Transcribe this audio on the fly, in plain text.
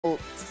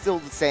still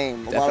the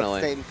same. A lot of the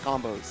same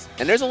combos.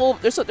 And there's some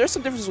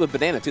differences with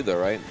banana too, though,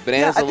 right?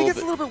 Banana's I think it's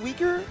a little bit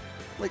weaker.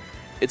 Like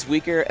it's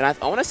weaker, and I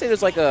want to say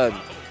there's like a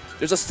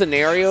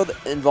scenario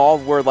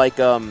involved where like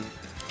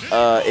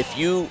if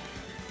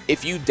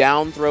you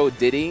down throw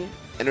Diddy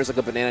and there's like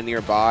a banana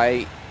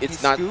nearby,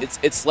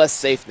 it's less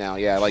safe now.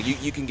 Yeah, like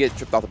you can get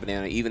tripped off the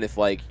banana even if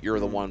like you're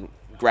the one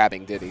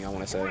grabbing Diddy, I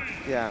want to say.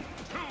 Yeah.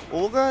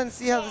 Well, we'll go ahead and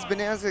see how this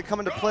banana's going to come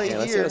into play here.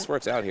 Let's see how this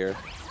works out here.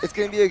 It's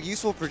going to be a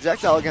useful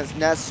projectile against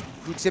Ness,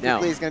 who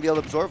typically is going to be able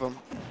to absorb him.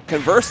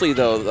 Conversely,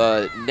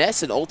 though,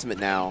 Ness and Ultimate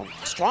now,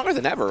 stronger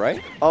than ever,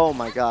 right? Oh,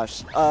 my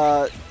gosh.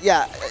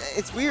 Yeah,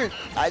 it's weird.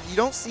 You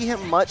don't see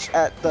him much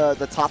at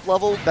the top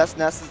level. Best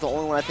Ness is the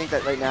only one I think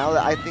that right now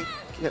that I think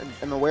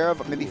I'm aware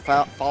of, maybe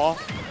Fall.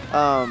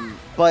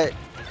 But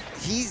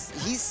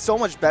he's so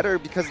much better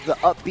because of the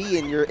up B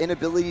and your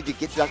inability to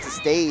get back to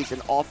stage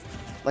and off,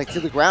 like,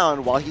 to the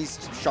ground while he's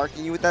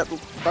sharking you with that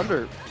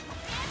thunder.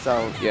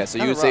 So yeah, so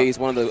you would say he's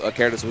one of the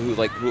characters who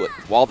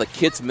while the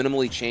kits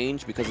minimally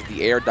change because of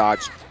the air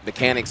dodge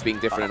mechanics being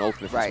different in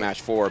Ultimate from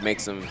Smash 4,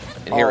 makes him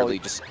inherently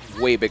just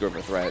way bigger of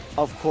a threat.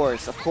 Of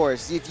course, of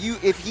course.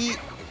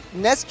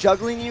 Ness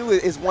juggling you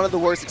is one of the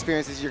worst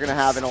experiences you're gonna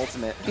have in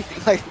Ultimate.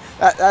 Like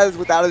that is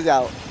without a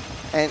doubt.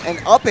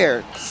 And up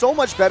air, so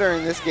much better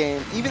in this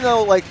game, even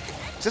though like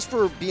just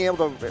for being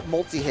able to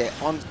multi-hit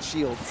on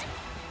shields.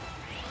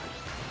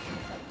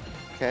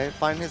 Okay,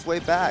 finding his way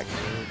back.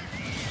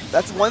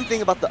 That's one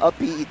thing about the up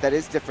B that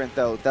is different,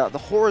 though. The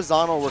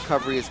horizontal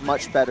recovery is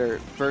much better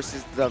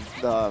versus the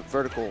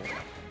vertical.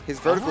 His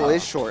vertical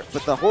is short,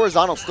 but the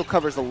horizontal still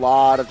covers a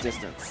lot of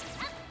distance.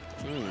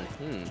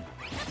 And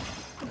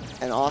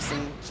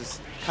Awestin just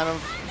kind of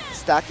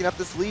stacking up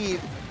this lead.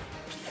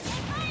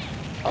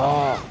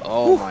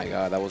 Oh my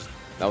God, that was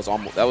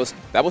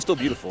still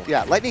beautiful.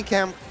 Yeah,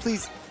 LightningCam,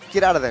 please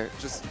get out of there.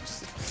 Just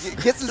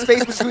get some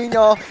space between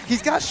y'all.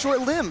 He's got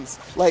short limbs.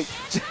 Like.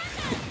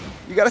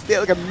 You gotta stay at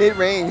like a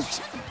mid-range,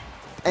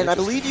 and I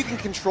believe you can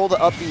control the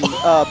up B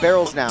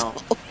barrels now.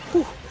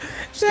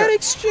 That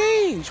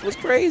exchange was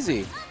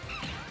crazy.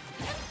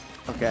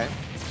 Okay.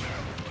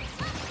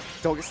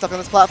 Don't get stuck on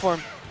this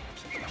platform.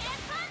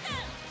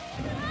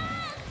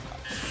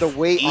 The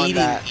weight on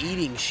that.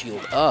 Eating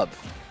shield up.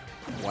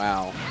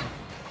 Wow.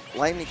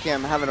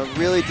 LightningCam having a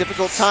really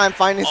difficult time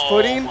finding his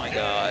footing. Oh my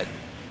God.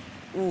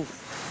 Oof.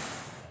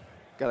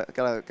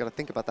 Gotta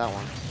think about that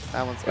one.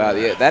 That one's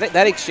yeah,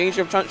 that exchange.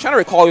 I'm trying to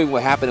recall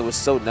what happened. It was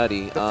so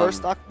nutty. The first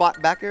stock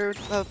back air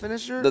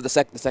finisher. The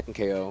second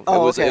KO.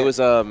 Oh, it was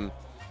the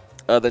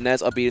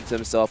Ness upbeated to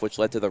himself, which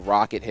led to the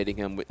rocket hitting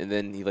him, and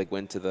then he like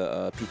went to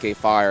the PK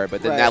fire.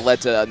 But then that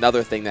led to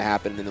another thing that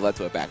happened, and then it led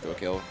to a backdoor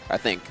kill. I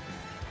think.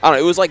 I don't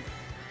know. It was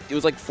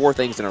like 4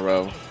 things in a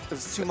row. It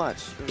was too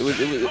much. It was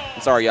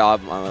sorry, y'all.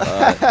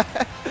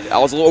 I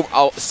was a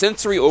little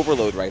sensory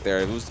overload right there.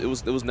 It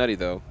was nutty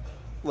though.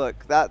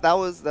 Look, that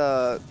was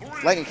the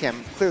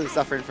LightningCam clearly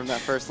suffering from that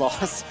first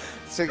loss.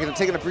 So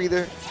taking a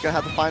breather, gonna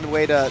have to find a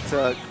way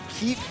to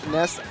keep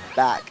Ness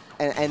back,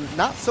 and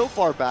not so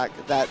far back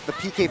that the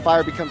PK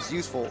fire becomes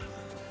useful,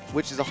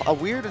 which is a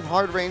weird and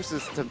hard range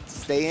to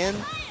stay in.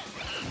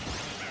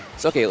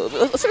 So okay,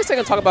 let's take a second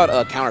and talk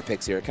about counter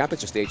picks here. Counter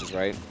picks are stages,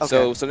 right?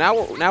 Okay. So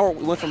now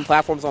we went from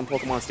platforms on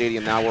Pokemon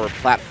Stadium. Now we're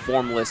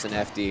platformless in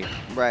FD.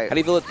 Right. How do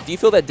you feel? Do you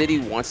feel that Diddy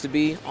wants to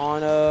be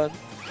on?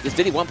 Does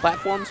Diddy want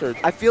platforms? Or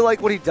I feel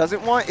like what he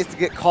doesn't want is to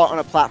get caught on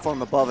a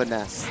platform above a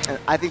Ness, and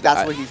I think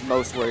that's what he's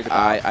most worried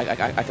about. I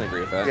can agree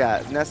with that.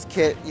 Yeah, Ness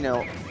kit, you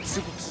know,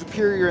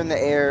 superior in the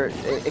air.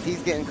 If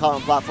he's getting caught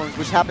on platforms,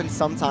 which happened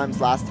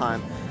sometimes last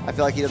time, I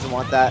feel like he doesn't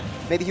want that.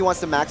 Maybe he wants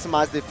to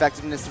maximize the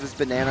effectiveness of his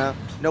banana.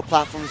 No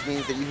platforms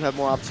means that you have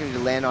more opportunity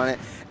to land on it.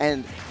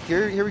 And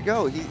here we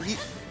go. He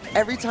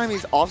every time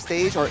he's off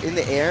stage or in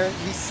the air,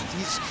 he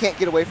can't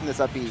get away from this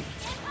up B.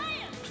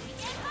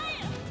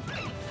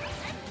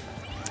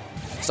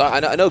 So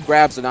I know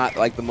grabs are not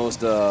like the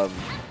most,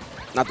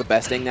 not the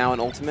best thing now in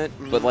Ultimate,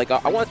 but like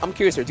I'm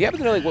curious here. Do you happen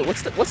to know like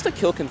what's the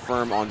kill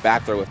confirm on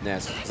back throw with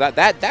Ness? Because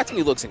that to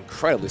me looks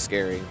incredibly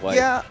scary. Like,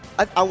 yeah,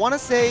 I want to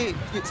say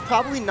it's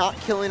probably not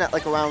killing at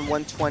like around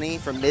 120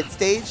 from mid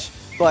stage,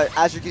 but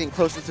as you're getting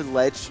closer to the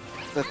ledge,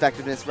 the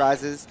effectiveness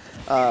rises.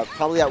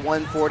 Probably at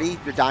 140,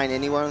 you're dying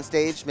anywhere on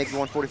stage, maybe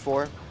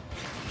 144.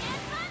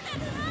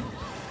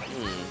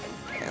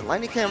 And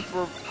LightningCam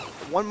for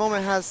one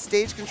moment has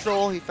stage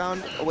control. He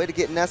found a way to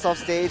get Ness off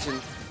stage, and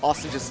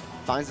Awestin just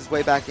finds his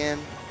way back in.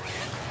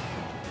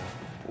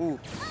 Ooh.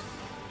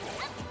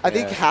 I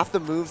think half the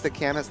moves that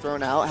Cam has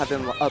thrown out have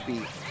been up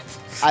B.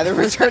 Either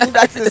returning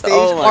back to the stage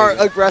or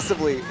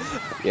aggressively.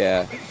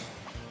 Yeah.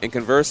 And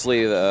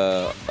conversely,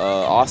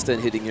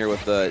 Awestin hitting here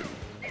with the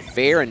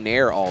fair and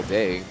nair all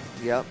day.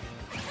 Yep.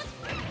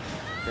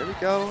 There we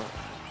go.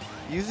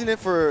 Using it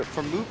for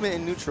movement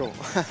and neutral.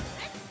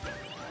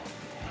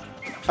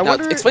 Now,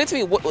 explain to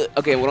me what.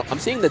 Okay, well, I'm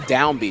seeing the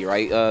down B,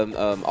 right?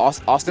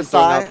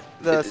 Awestin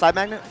the side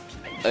magnet.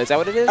 Is that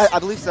what it is? I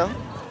believe so.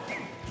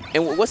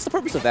 And what's the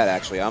purpose of that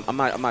actually? I'm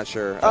not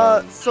sure.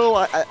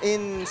 So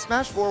in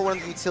Smash 4, one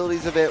of the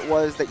utilities of it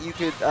was that you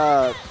could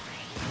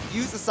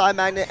use the side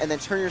magnet and then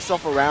turn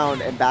yourself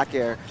around and back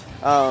air.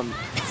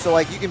 So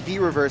like you can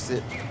reverse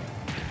it.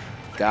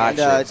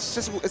 Gotcha. And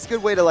it's a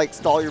good way to like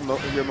stall your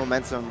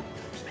momentum,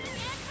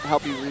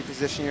 help you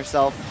reposition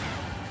yourself.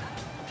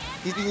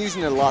 He's been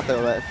using it a lot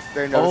though. That's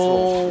very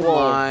noticeable.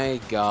 Oh my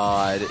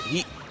God.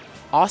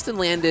 Awestin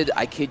landed,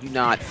 I kid you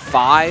not,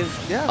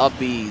 5 up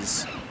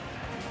Bs.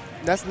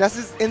 Ness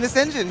is in this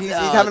engine. He's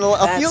having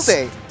a field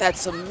day.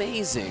 That's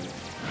amazing.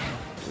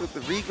 With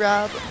the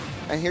regrab,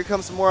 and here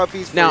comes some more up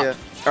Bs for now, you.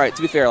 All right,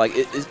 to be fair, like,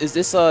 is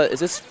this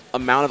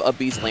amount of up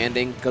Bs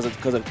landing because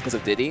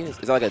of Diddy? Is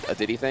that like a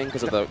Diddy thing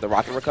because of the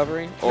rocket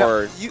recovery,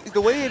 or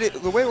the way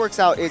it works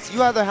out is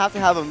you either have to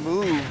have a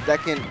move that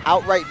can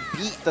outright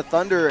beat the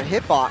Thunder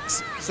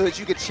hitbox so that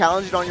you could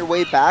challenge it on your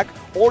way back,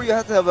 or you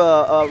have to have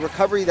a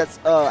recovery that's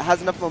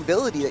has enough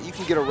mobility that you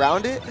can get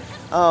around it,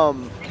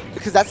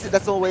 because that's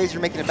the only ways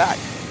you're making it back.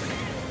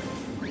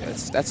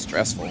 That's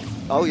stressful.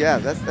 Oh yeah,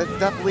 that's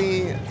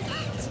definitely.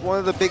 One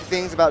of the big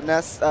things about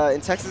Ness, in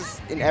Texas,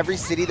 in every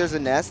city there's a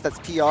Ness that's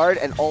PR'd,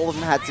 and all of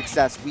them had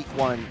success week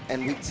 1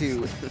 and week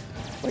 2.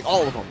 Like,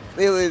 all of them.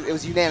 It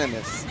was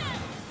unanimous.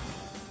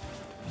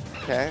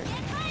 Okay.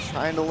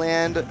 Trying to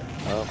land.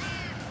 Oh.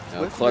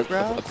 No,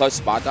 a clutch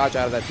spot dodge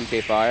out of that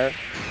PK fire.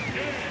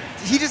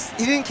 He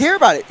didn't care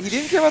about it. He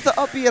didn't care about the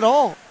up B at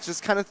all.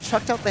 Just kind of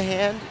chucked out the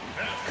hand,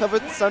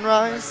 covered the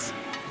sunrise.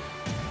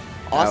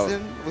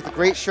 Awestin with a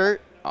great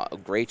shirt.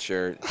 Great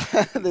shirt.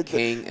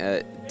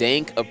 King,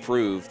 Dank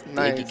approved.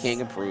 Nice. Danky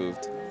King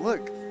approved.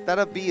 Look, that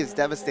up B is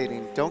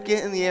devastating. Don't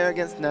get in the air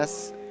against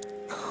Ness.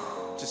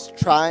 Just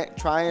try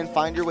and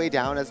find your way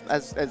down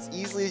as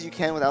easily as you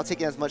can without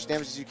taking as much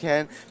damage as you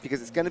can,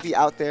 because it's going to be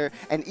out there.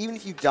 And even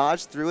if you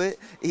dodge through it,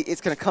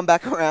 it's going to come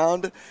back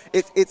around.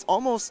 It's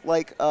almost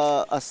like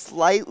a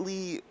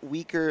slightly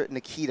weaker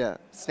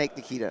Snake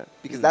Nikita,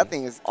 because that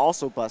thing is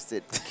also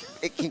busted.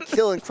 It can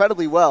kill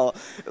incredibly well.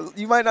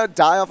 You might not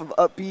die off of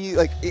up B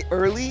like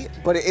early,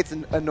 but it's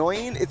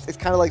annoying. It's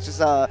kind of like just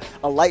a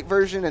light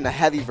version and a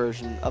heavy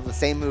version of the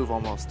same move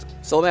almost.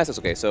 So let me ask this.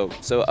 Okay, so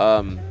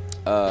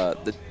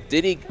the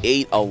Diddy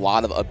ate a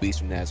lot of up Bs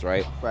from Ness,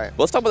 right? Right.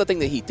 But let's talk about the thing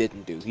that he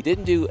didn't do. He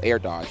didn't do air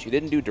dodge. He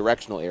didn't do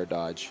directional air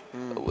dodge.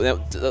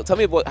 Tell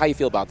me how you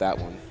feel about that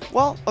one.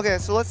 Well, okay,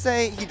 so let's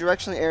say he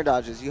directionally air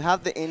dodges. You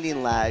have the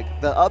Indian lag.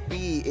 The up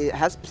B, it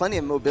has plenty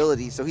of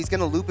mobility, so he's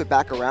going to loop it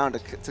back around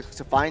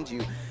to find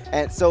you.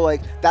 And so,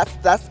 like,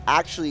 that's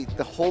actually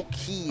the whole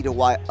key to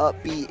why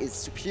up B is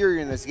superior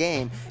in this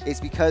game,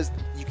 is because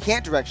you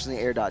can't directionally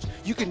air dodge.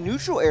 You can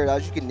neutral air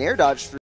dodge, you can air dodge through